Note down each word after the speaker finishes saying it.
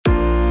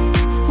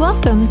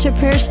Welcome to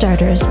Prayer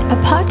Starters,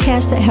 a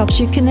podcast that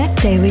helps you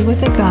connect daily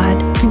with a God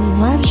who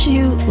loves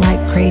you like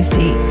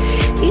crazy.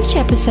 Each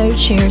episode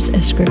shares a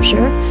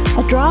scripture,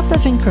 a drop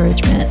of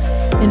encouragement,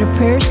 and a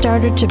prayer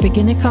starter to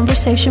begin a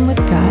conversation with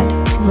God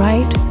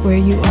right where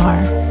you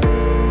are.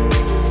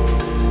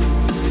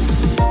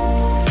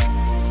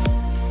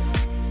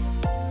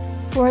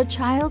 For a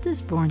child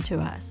is born to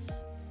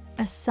us,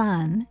 a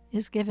son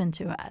is given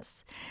to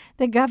us.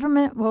 The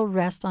government will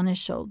rest on his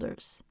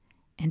shoulders,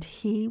 and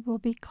he will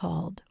be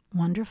called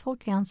Wonderful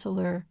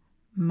Counselor,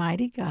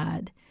 Mighty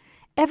God,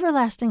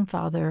 Everlasting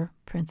Father,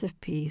 Prince of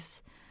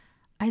Peace.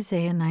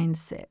 Isaiah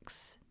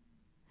 9:6.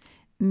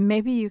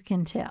 Maybe you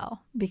can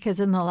tell,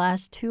 because in the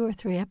last 2 or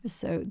 3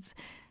 episodes,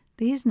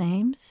 these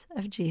names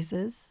of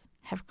Jesus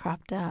have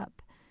cropped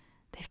up.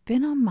 They've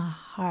been on my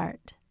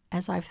heart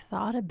as I've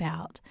thought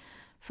about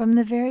from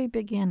the very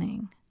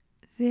beginning.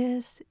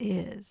 This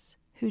is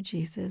who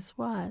Jesus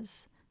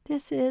was.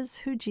 This is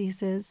who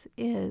Jesus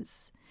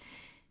is.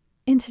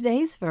 In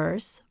today's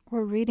verse,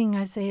 we're reading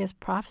Isaiah's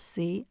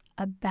prophecy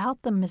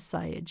about the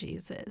Messiah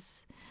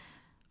Jesus.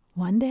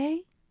 One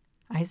day,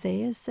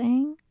 Isaiah is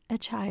saying a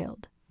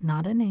child,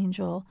 not an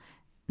angel,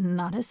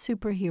 not a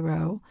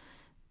superhero,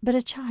 but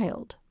a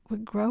child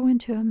would grow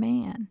into a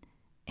man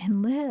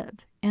and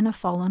live in a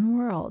fallen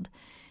world.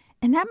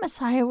 And that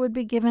Messiah would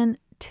be given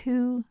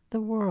to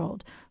the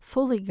world,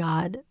 fully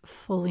God,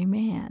 fully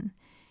man.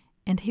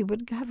 And he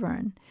would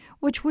govern,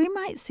 which we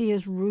might see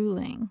as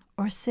ruling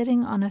or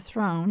sitting on a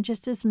throne,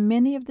 just as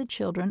many of the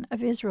children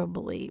of Israel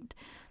believed.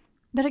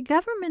 But a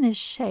government is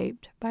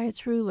shaped by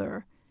its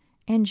ruler,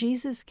 and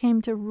Jesus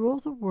came to rule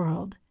the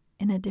world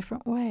in a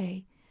different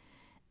way,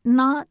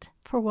 not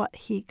for what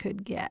he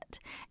could get,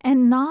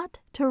 and not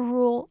to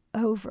rule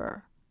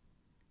over,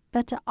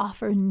 but to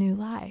offer new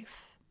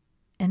life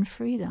and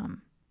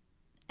freedom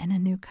and a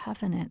new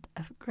covenant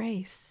of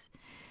grace.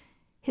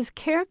 His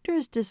character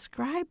is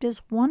described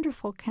as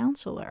Wonderful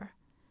Counselor,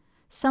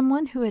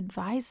 someone who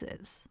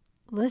advises,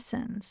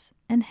 listens,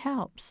 and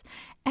helps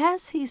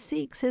as he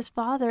seeks his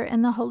Father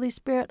and the Holy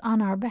Spirit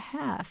on our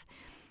behalf.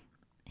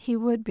 He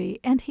would be,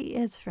 and he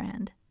is,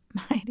 friend,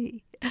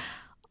 mighty,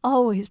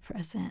 always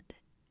present,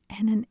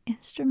 and an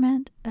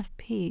instrument of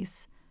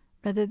peace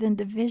rather than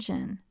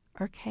division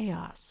or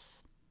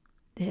chaos.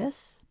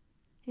 This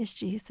is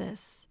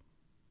Jesus.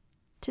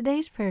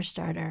 Today's prayer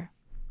starter.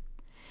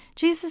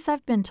 Jesus,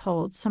 I've been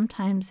told,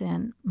 sometimes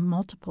in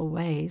multiple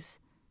ways,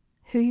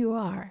 who you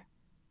are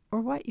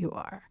or what you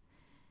are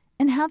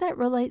and how that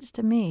relates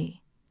to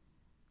me.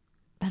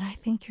 But I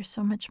think you're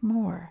so much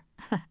more.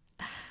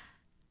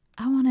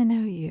 I want to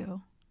know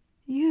you.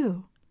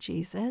 You,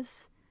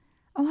 Jesus.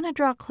 I want to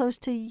draw close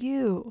to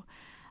you.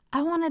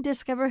 I want to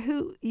discover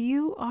who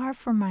you are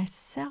for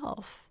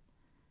myself.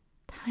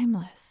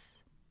 Timeless,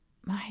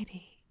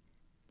 mighty,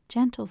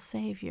 gentle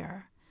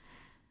Savior.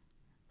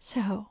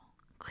 So,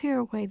 clear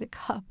away the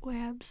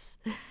cobwebs,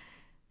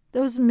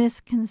 those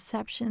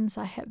misconceptions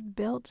I have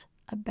built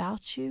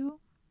about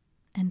you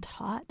and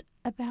taught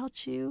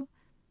about you,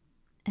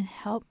 and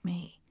help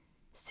me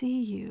see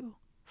you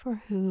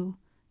for who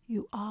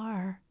you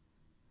are.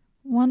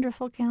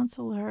 Wonderful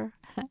Counselor,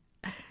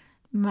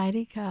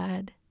 Mighty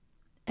God,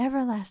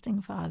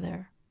 Everlasting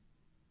Father,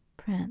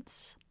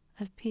 Prince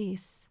of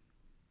Peace.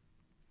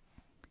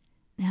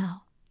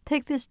 Now,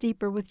 take this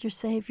deeper with your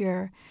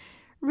Savior.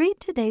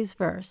 Read today's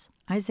verse,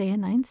 Isaiah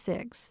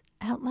 9:6,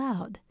 out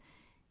loud,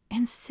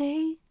 and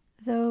say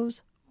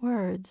those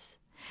words.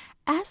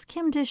 Ask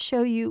him to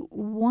show you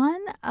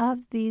one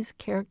of these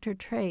character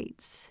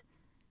traits,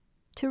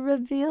 to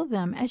reveal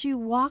them as you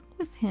walk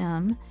with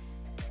him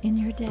in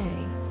your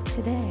day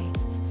today.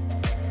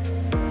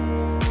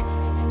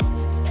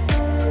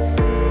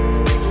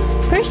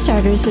 Prayer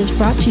Starters is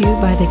brought to you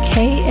by the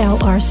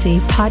KLRC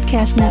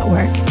Podcast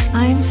Network.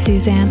 I'm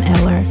Suzanne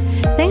Eller.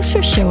 Thanks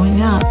for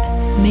showing up.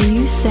 May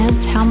you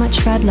sense how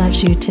much God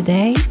loves you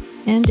today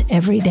and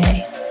every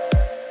day.